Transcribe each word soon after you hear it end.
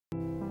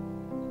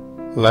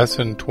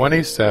Lesson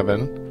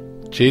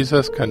 27,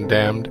 Jesus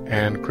Condemned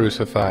and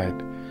Crucified.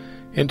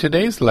 In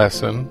today's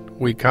lesson,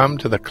 we come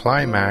to the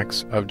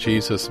climax of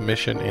Jesus'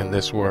 mission in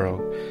this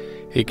world.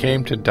 He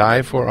came to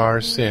die for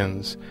our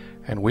sins,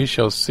 and we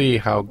shall see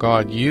how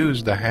God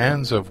used the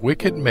hands of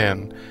wicked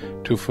men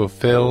to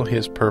fulfill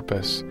His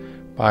purpose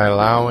by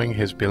allowing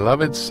His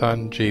beloved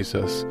Son,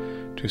 Jesus,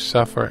 to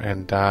suffer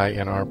and die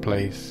in our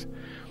place.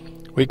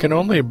 We can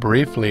only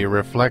briefly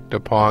reflect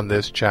upon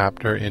this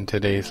chapter in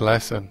today's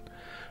lesson,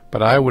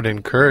 but I would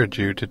encourage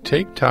you to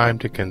take time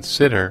to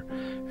consider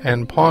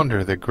and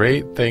ponder the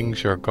great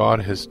things your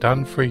God has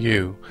done for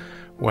you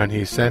when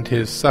He sent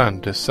His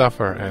Son to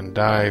suffer and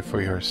die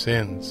for your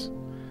sins.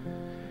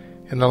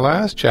 In the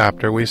last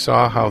chapter we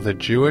saw how the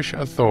Jewish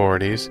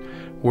authorities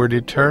were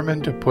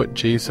determined to put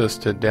Jesus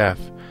to death,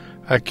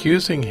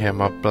 accusing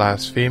Him of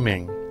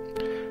blaspheming.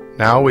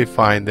 Now we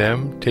find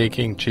them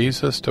taking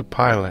Jesus to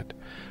Pilate,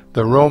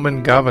 the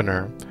Roman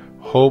governor,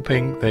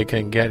 hoping they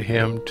can get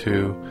him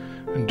to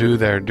do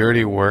their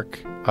dirty work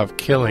of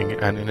killing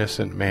an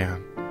innocent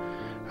man.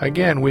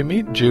 Again, we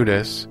meet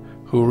Judas,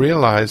 who,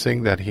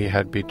 realizing that he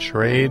had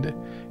betrayed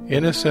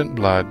innocent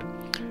blood,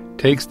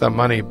 takes the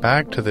money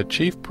back to the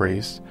chief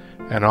priests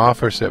and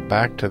offers it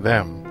back to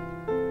them.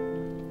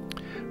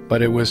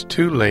 But it was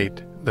too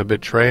late. The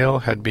betrayal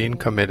had been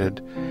committed,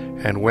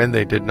 and when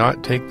they did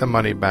not take the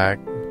money back,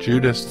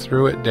 Judas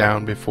threw it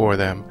down before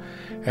them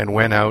and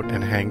went out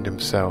and hanged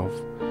himself.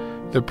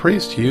 The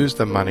priest used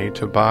the money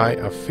to buy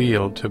a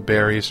field to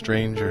bury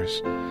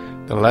strangers.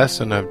 The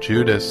lesson of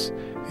Judas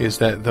is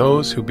that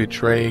those who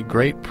betray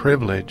great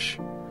privilege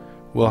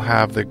will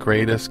have the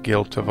greatest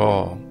guilt of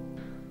all.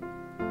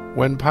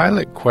 When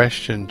Pilate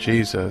questioned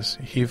Jesus,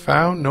 he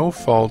found no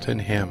fault in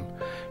him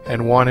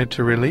and wanted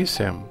to release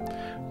him,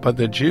 but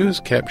the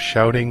Jews kept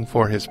shouting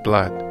for his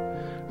blood.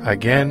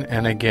 Again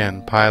and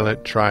again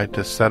Pilate tried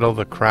to settle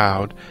the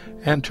crowd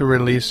and to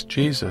release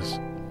Jesus,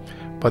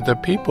 but the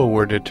people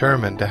were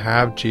determined to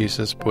have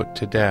Jesus put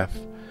to death.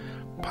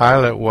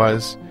 Pilate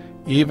was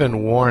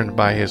even warned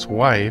by his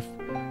wife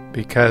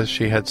because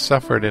she had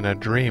suffered in a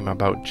dream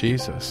about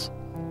Jesus.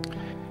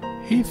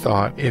 He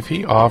thought if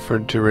he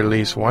offered to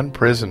release one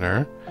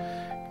prisoner,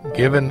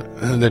 given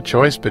the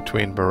choice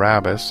between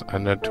Barabbas, a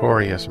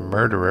notorious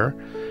murderer,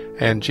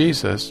 and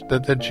Jesus,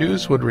 that the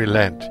Jews would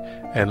relent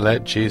and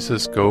let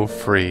Jesus go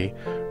free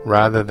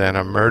rather than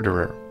a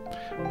murderer.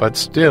 But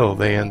still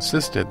they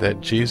insisted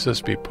that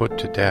Jesus be put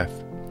to death.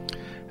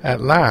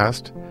 At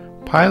last,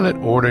 Pilate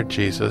ordered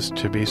Jesus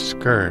to be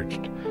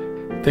scourged,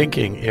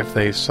 thinking if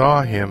they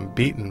saw him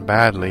beaten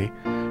badly,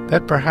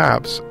 that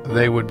perhaps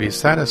they would be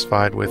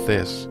satisfied with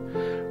this,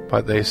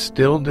 but they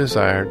still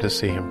desired to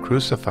see him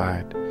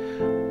crucified.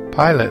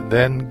 Pilate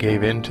then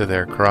gave in to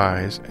their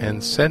cries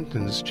and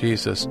sentenced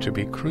Jesus to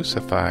be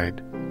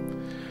crucified.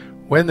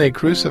 When they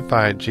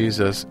crucified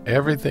Jesus,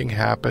 everything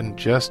happened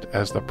just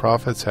as the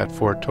prophets had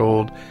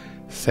foretold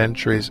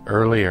centuries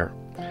earlier.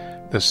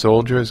 The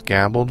soldiers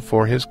gambled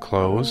for his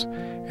clothes,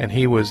 and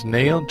he was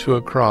nailed to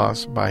a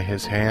cross by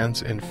his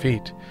hands and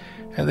feet,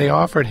 and they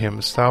offered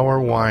him sour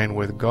wine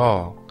with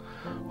gall.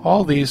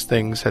 All these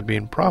things had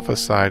been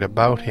prophesied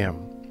about him.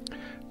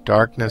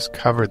 Darkness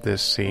covered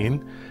this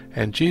scene,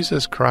 and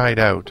Jesus cried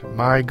out,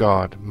 my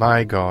God,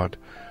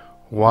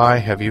 why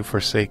have you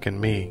forsaken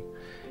me?"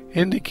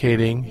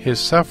 indicating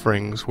his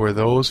sufferings were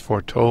those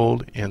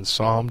foretold in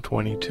Psalm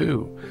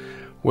 22,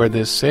 where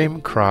this same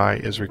cry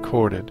is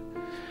recorded.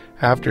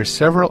 After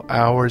several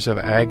hours of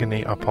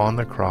agony upon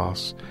the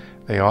cross,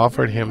 they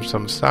offered him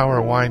some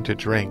sour wine to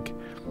drink,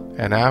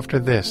 and after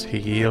this he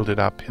yielded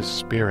up his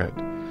spirit.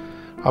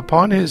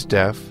 Upon his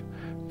death,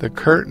 the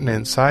curtain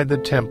inside the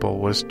temple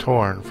was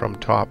torn from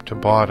top to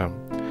bottom.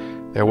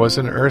 There was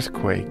an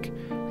earthquake,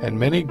 and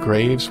many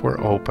graves were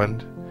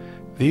opened.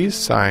 These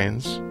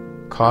signs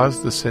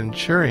caused the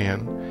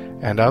centurion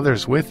and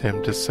others with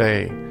him to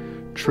say,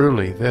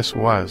 "Truly this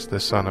was the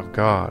Son of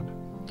God."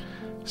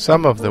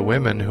 Some of the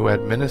women who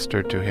had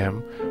ministered to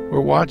him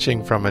were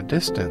watching from a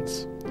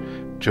distance.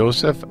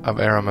 Joseph of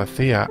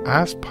Arimathea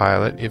asked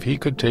Pilate if he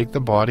could take the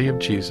body of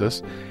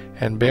Jesus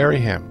and bury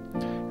him,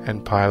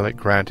 and Pilate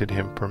granted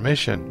him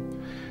permission.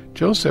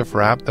 Joseph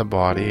wrapped the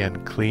body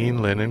in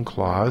clean linen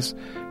cloths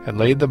and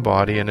laid the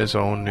body in his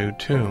own new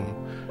tomb,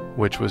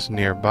 which was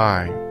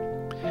nearby.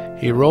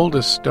 He rolled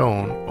a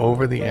stone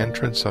over the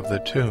entrance of the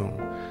tomb.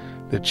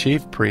 The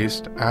chief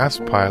priest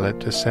asked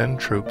Pilate to send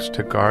troops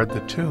to guard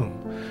the tomb,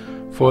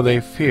 for they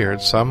feared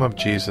some of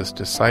Jesus'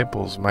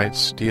 disciples might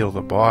steal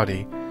the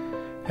body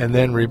and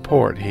then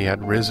report he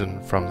had risen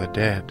from the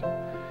dead.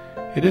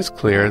 It is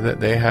clear that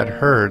they had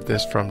heard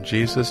this from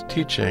Jesus'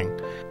 teaching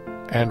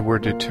and were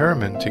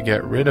determined to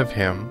get rid of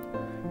him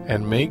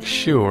and make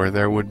sure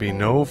there would be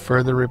no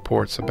further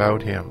reports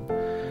about him.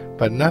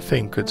 But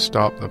nothing could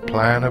stop the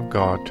plan of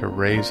God to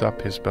raise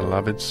up his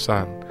beloved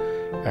Son,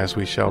 as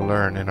we shall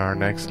learn in our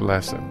next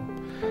lesson.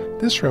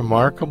 This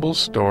remarkable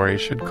story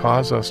should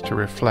cause us to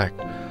reflect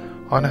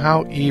on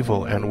how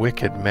evil and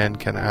wicked men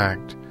can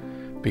act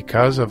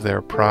because of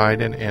their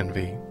pride and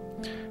envy.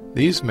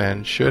 These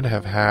men should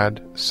have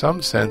had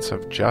some sense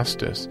of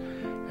justice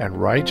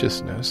and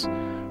righteousness,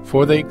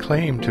 for they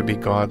claimed to be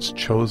God's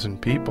chosen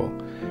people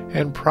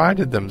and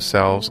prided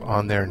themselves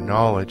on their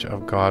knowledge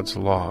of God's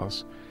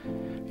laws.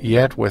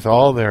 Yet with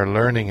all their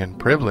learning and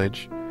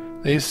privilege,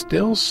 they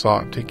still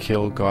sought to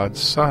kill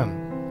God's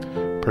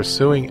Son,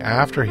 pursuing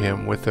after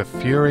him with the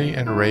fury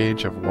and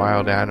rage of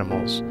wild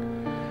animals.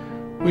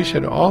 We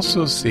should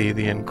also see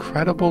the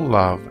incredible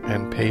love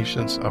and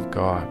patience of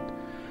God.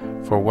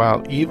 For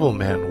while evil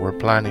men were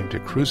planning to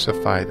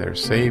crucify their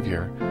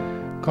Savior,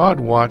 God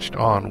watched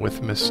on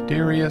with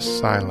mysterious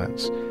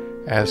silence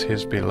as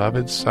his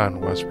beloved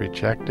Son was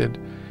rejected,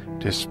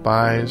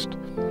 despised,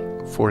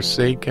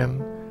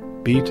 forsaken,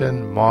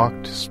 beaten,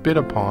 mocked, spit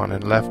upon,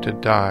 and left to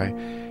die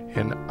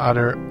in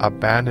utter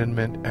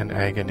abandonment and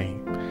agony.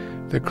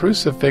 The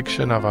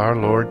crucifixion of our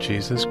Lord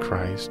Jesus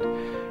Christ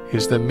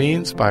is the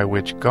means by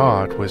which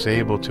God was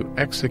able to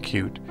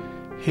execute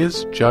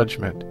his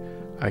judgment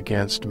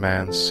against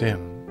man's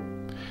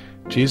sin.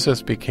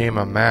 Jesus became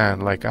a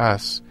man like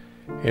us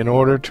in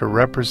order to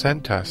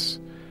represent us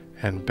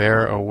and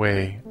bear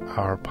away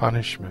our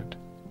punishment.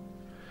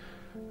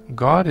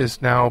 God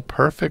is now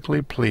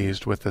perfectly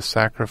pleased with the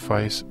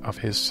sacrifice of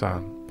his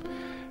Son,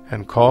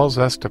 and calls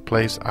us to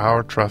place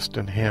our trust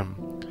in him,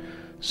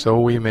 so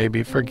we may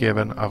be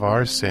forgiven of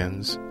our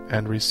sins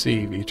and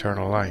receive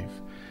eternal life.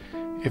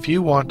 If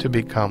you want to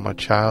become a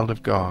child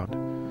of God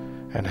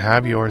and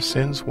have your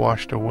sins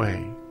washed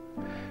away,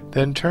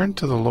 then turn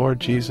to the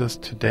Lord Jesus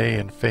today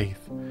in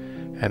faith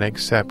and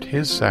accept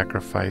his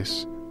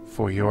sacrifice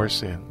for your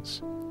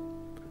sins.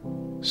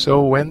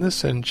 So when the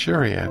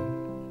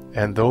centurion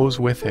and those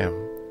with him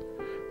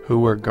who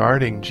were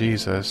guarding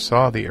Jesus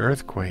saw the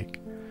earthquake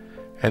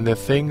and the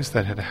things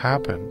that had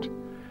happened,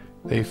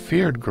 they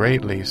feared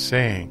greatly,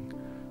 saying,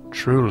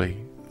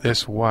 "Truly,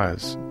 this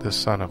was the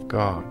Son of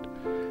God."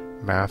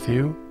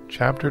 Matthew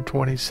chapter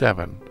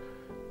 27,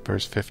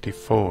 verse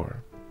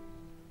 54.